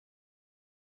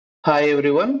Hi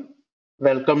everyone,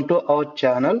 welcome to our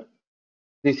channel.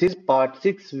 This is part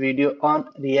 6 video on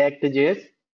ReactJS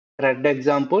CRUD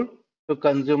example to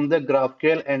consume the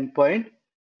GraphQL endpoint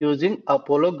using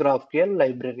Apollo GraphQL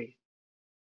library.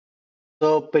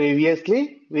 So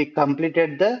previously we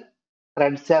completed the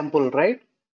CRUD sample, right?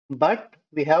 But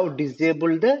we have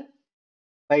disabled the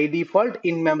by default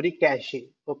in-memory cache.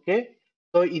 Okay.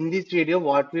 So in this video,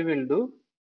 what we will do,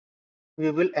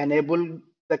 we will enable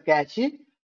the cache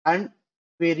and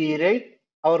we rewrite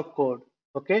our code.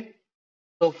 Okay.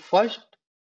 So first,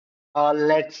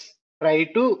 let's try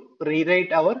to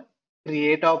rewrite our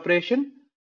create operation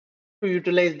to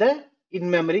utilize the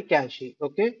in-memory cache.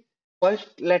 Okay.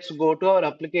 First, let's go to our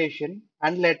application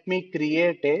and let me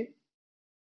create a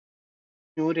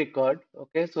new record.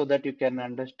 Okay, so that you can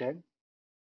understand.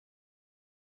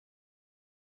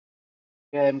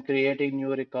 Okay, I'm creating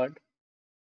new record.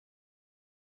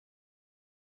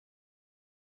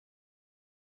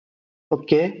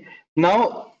 Okay.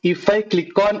 Now, if I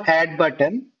click on add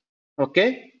button,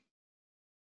 okay,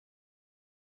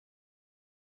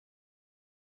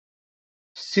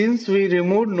 since we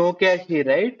removed no cache,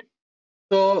 right?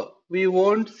 So we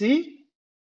won't see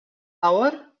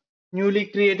our newly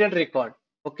created record.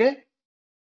 Okay.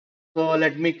 So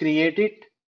let me create it.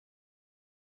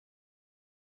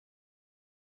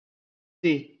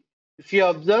 See, if you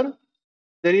observe,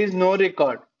 there is no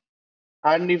record.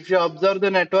 And if you observe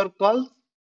the network calls,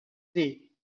 see,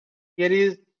 here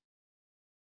is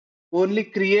only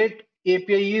create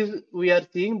API is we are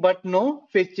seeing, but no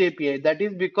fetch API. That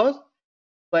is because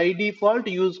by default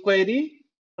use query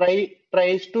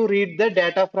tries to read the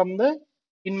data from the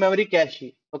in-memory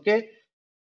cache. Okay.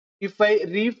 If I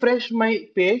refresh my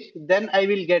page, then I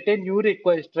will get a new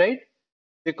request, right?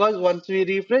 Because once we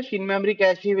refresh, in-memory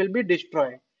cache will be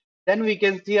destroyed. Then we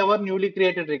can see our newly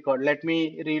created record. Let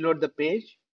me reload the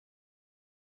page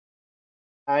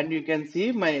and you can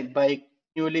see my by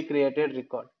newly created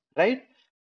record, right?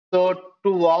 So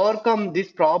to overcome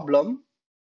this problem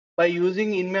by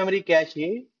using in-memory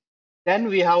cache, then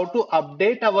we have to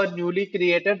update our newly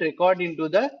created record into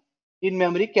the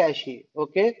in-memory cache.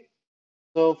 Okay.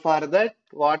 So for that,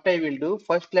 what I will do,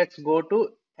 first let's go to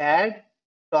add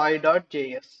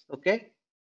toy.js. Okay.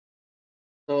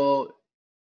 So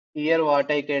here what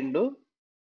I can do,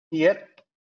 here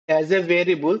as a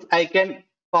variables, I can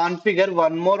configure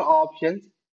one more options.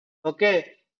 Okay.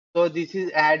 So this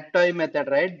is add toy method,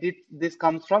 right? This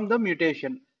comes from the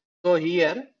mutation. So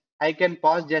here I can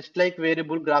pass just like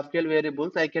variable GraphQL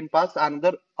variables, I can pass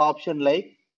another option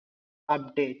like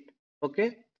update.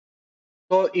 Okay.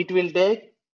 So it will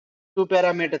take two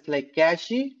parameters like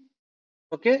cache.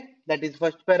 Okay. That is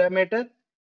first parameter.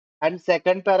 And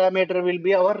second parameter will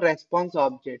be our response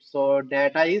object. So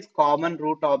data is common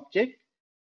root object.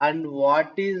 And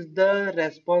what is the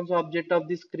response object of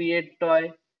this create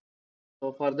toy?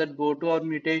 So for that, go to our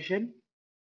mutation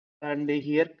and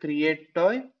here create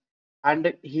toy.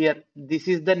 And here, this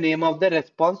is the name of the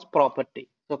response property.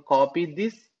 So copy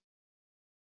this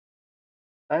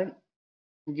and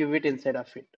give it inside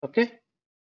of it. Okay.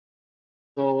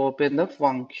 So open the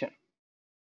function.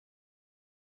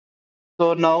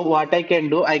 So now what I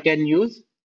can do, I can use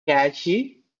cache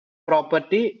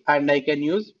property and I can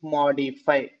use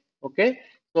modify. Okay.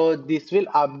 So this will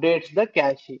update the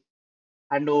cache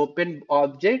and open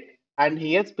object and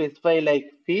here specify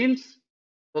like fields.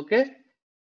 Okay.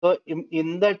 So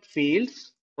in that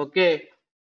fields, okay.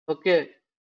 Okay.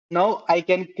 Now I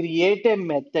can create a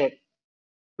method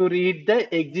to read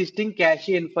the existing cache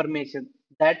information.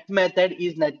 That method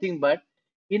is nothing but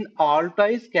in all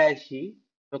toys cache.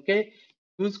 Okay,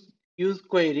 use use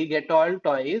query get all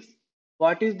toys.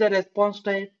 What is the response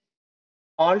type?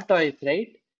 All toys, right?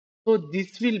 So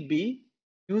this will be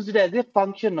used as a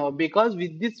function now because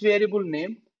with this variable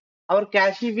name, our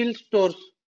cache will store.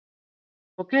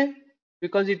 Okay,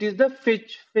 because it is the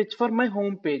fetch for my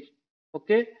home page.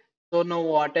 Okay, so now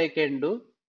what I can do?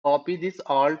 Copy this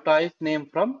all toys name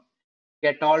from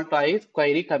get all toys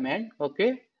query command.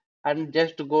 Okay, and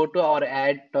just go to our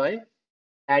add toy,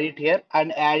 add it here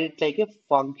and add it like a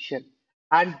function.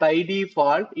 And by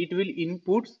default, it will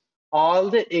inputs all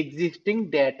the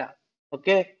existing data.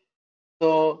 Okay,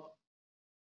 so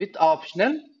with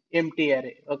optional empty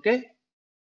array. Okay,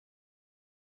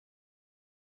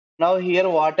 now here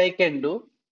what I can do,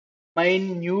 my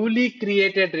newly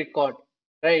created record,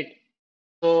 right?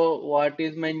 So what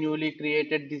is my newly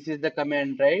created? This is the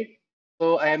command, right?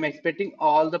 So I am expecting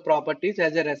all the properties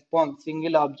as a response,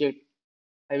 single object.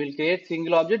 I will create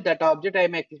single object. That object I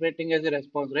am expecting as a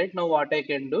response, right? Now what I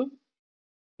can do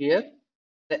here,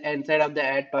 the inside of the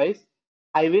add toys.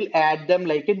 I will add them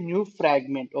like a new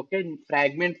fragment. Okay,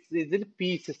 fragments is in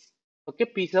pieces. Okay,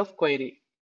 piece of query.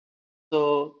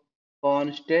 So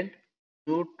constant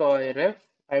new toy ref.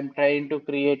 I'm trying to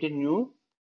create a new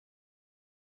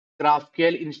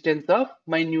GraphQL instance of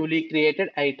my newly created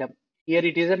item. Here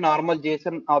it is a normal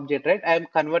JSON object, right? I am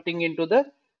converting into the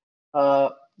uh,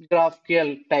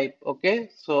 GraphQL type. Okay,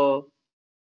 so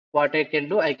what I can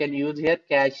do, I can use here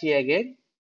cache again,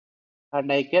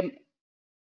 and I can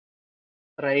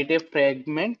write a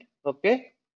fragment.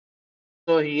 Okay,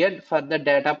 so here for the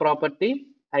data property,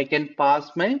 I can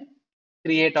pass my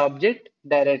create object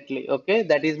directly. Okay,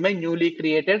 that is my newly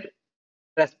created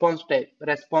response type,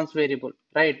 response variable,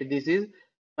 right? This is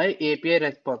my API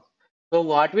response. So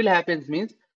what will happen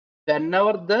means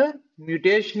whenever the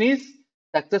mutation is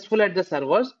successful at the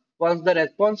servers, once the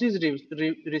response is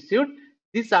received,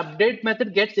 this update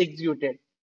method gets executed.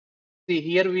 See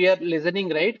here we are listening,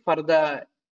 right, for the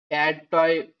add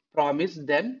toy promise.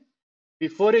 Then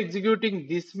before executing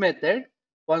this method,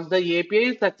 once the API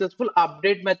is successful,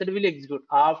 update method will execute.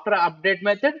 After update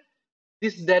method,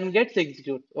 this then gets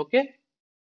executed. Okay,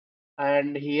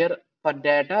 and here for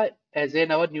data as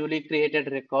in our newly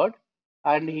created record,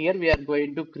 and here we are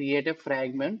going to create a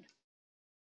fragment.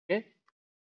 Okay,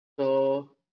 so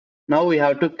now we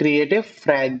have to create a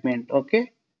fragment.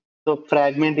 Okay, so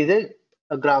fragment is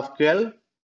a GraphQL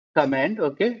command.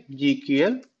 Okay,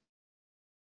 GQL,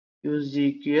 use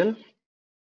GQL.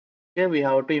 Okay, we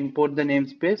have to import the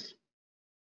namespace.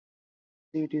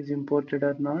 See it is imported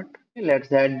or not. Okay, let's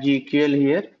add GQL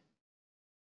here.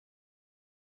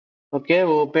 Okay,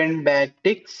 open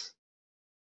backticks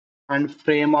and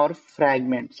frame or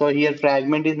fragment. So here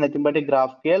fragment is nothing but a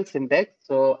GraphQL syntax.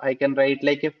 So I can write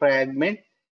like a fragment.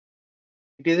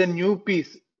 It is a new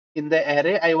piece in the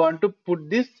array. I want to put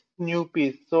this new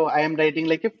piece. So I am writing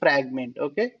like a fragment.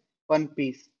 Okay, one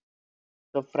piece.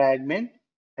 So fragment,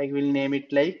 I will name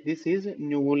it like this is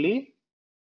newly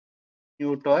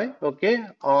new toy. Okay,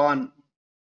 on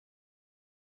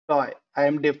toy. I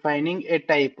am defining a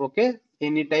type. Okay,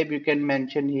 any type you can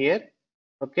mention here.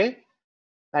 Okay,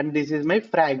 and this is my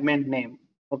fragment name.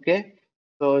 Okay,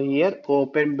 so here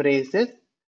open braces,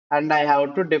 and I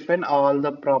have to define all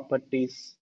the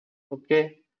properties.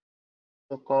 Okay,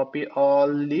 so copy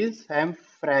all these. I am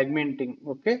fragmenting.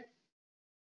 Okay,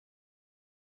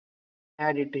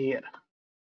 add it here.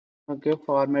 Okay,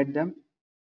 format them.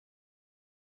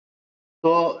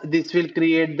 So this will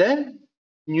create the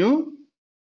new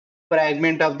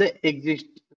fragment of the exist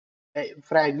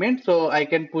fragment. So I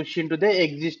can push into the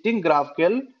existing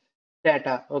GraphQL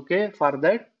data. Okay, for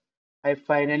that, I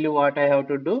finally what I have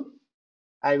to do,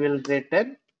 I will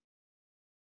return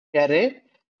array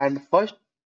and first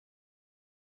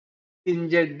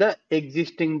inject the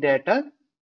existing data,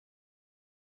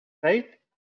 right?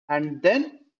 And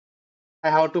then I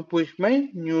have to push my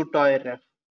new toy ref.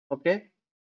 Okay,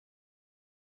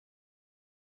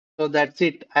 so that's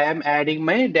it. I am adding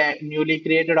my newly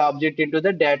created object into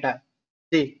the data.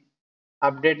 See,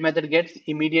 update method gets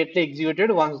immediately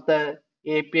executed once the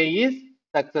API is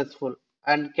successful,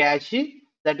 and cache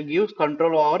that gives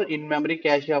control over in-memory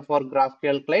cache of our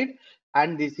GraphQL client,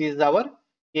 and this is our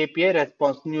API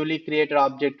response. Newly created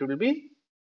object will be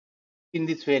in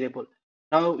this variable.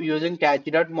 Now using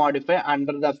catch.modify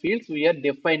under the fields, we are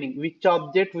defining which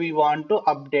object we want to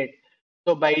update.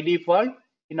 So by default,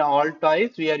 in all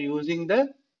toys, we are using the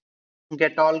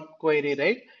get all query,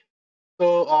 right?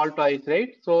 So all toys,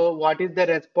 right? So what is the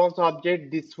response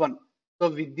object? This one. So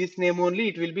with this name only,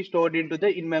 it will be stored into the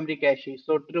in-memory cache.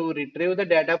 So to retrieve the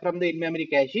data from the in-memory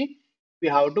cache, we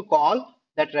have to call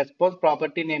that response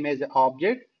property name as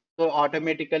object. So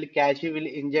automatically cache will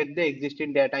inject the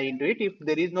existing data into it. If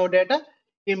there is no data,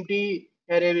 empty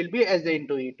array will be assigned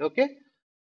to it. Okay.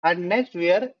 And next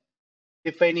we are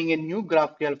defining a new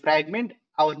GraphQL fragment,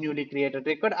 our newly created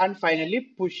record, and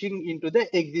finally pushing into the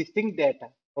existing data.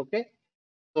 Okay.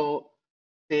 So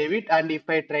save it, and if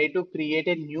I try to create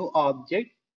a new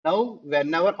object, now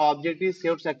whenever object is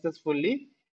saved successfully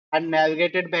and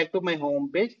navigated back to my home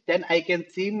page, then I can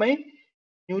see my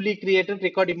newly created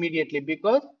record immediately,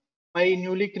 because my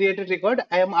newly created record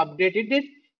I am updated it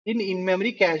in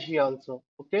in-memory cache also.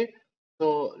 Okay,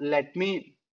 so let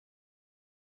me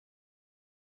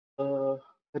uh,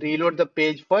 reload the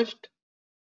page first.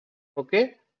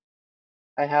 Okay,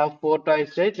 I have 4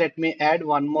 toys, right? Let me add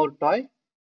one more toy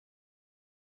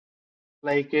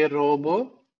like a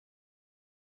robo.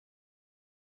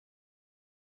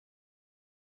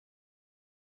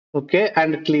 Okay,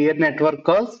 and clear network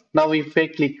calls. Now if I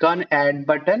click on add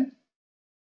button,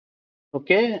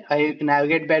 okay, I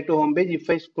navigate back to home page. If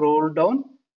I scroll down,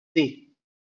 see,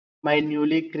 my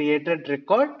newly created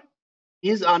record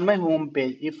is on my home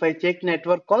page. If I check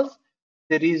network calls,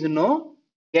 there is no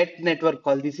get network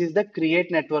call. This is the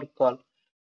create network call.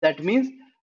 That means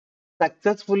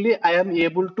successfully I am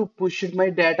able to push my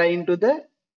data into the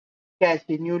cache,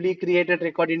 newly created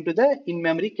record into the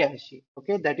in-memory cache.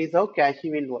 Okay, that is how cache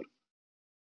will work.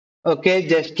 Okay,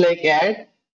 just like add,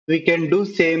 we can do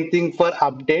same thing for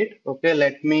update. Okay,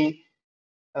 let me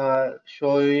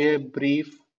show you a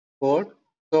brief code.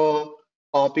 So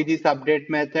copy this update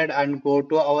method and go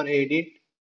to our edit.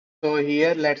 So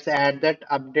here let's add that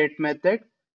update method.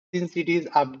 Since it is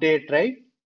update, right?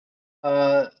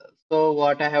 Uh, so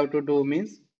what I have to do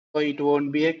means, so it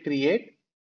won't be a create.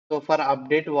 So for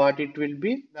update, what it will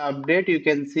be? The update you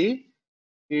can see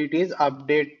it is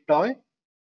update toy.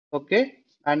 Okay,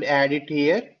 and add it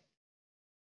here.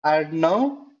 And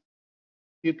now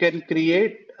you can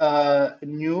create a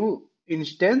new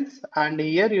instance, and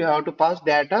here you have to pass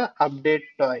data update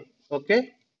toy.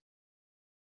 Okay,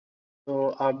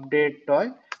 so update toy,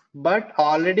 but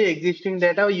already existing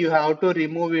data you have to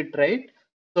remove it, right?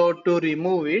 So to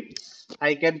remove it,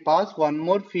 I can pass one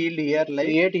more field here, like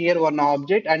create here one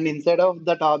object, and inside of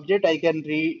that object I can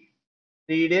read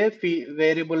a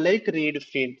variable like read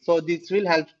field. So this will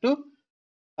help to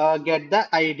get the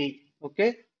ID,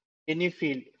 okay, any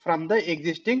field from the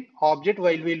existing object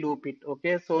while we loop it.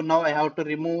 Okay, so now I have to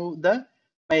remove the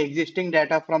my existing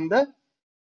data from the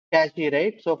cache,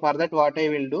 right? So for that, what I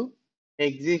will do,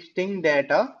 existing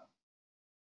data,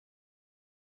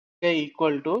 okay,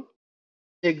 equal to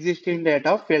existing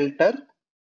data filter,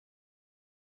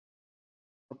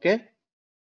 okay,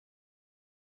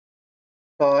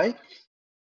 toy.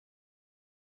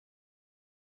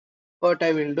 What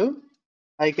I will do,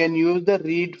 I can use the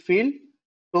read field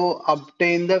to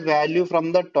obtain the value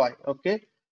from the toy. Okay,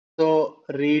 so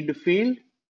read field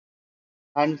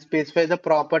and specify the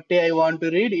property I want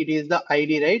to read. It is the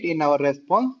ID, right, in our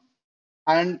response.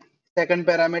 And second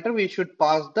parameter, we should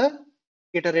pass the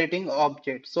iterating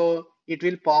object. So it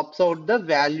will pops out the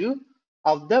value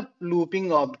of the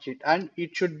looping object, and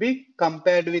it should be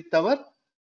compared with our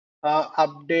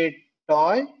update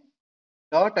toy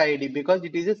dot id, because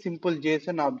it is a simple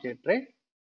JSON object, right?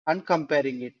 And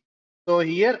comparing it. So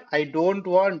here I don't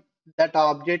want that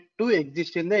object to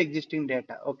exist in the existing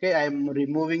data. Okay, I am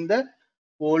removing the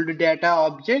old data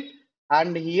object,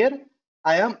 and here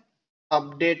I am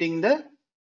updating the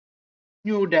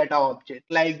new data object.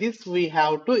 Like this, we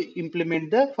have to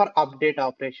implement the for update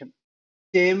operation.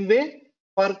 Same way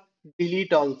for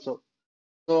delete also.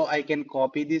 So I can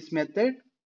copy this method.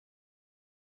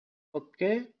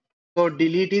 Okay. So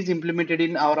delete is implemented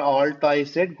in our all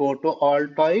toys set. Go to all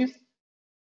toys,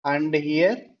 and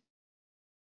here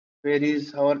where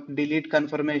is our delete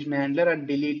confirmation handler and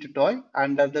delete toy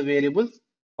under the variables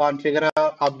configure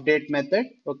our update method.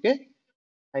 Okay.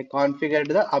 I configured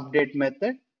the update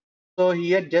method. So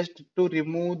here just to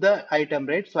remove the item,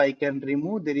 right? So I can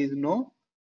remove, there is no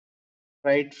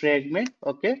write fragment.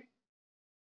 Okay.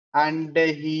 And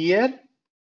here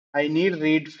I need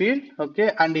read field.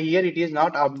 Okay. And here it is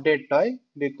not update toy,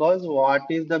 because what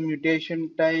is the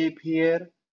mutation type here?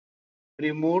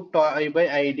 Remove toy by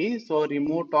ID. So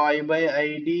remove toy by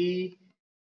ID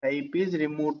type is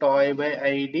remove toy by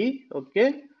ID.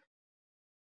 Okay.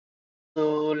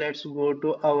 So let's go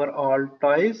to our all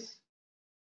toys.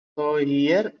 So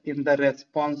here in the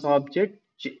response object,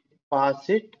 pass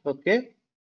it. Okay.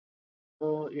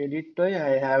 So edit toy,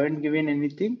 I haven't given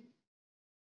anything.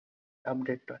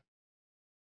 Update toy.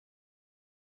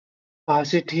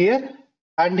 Pass it here.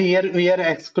 And here we are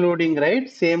excluding, right?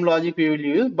 Same logic we will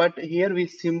use, but here we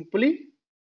simply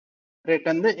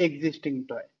return the existing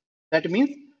toy. That means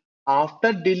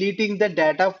after deleting the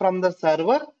data from the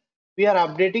server, we are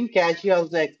updating cache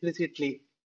also explicitly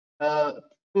uh,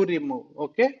 to remove.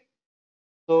 Okay.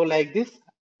 So like this,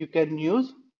 you can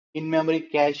use in-memory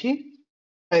cache.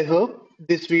 I hope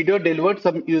this video delivered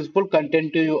some useful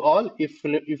content to you all.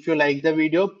 If you like the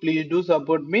video, please do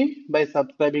support me by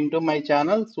subscribing to my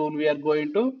channel. Soon we are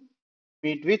going to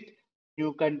meet with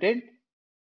new content.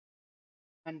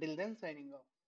 Until then, signing off.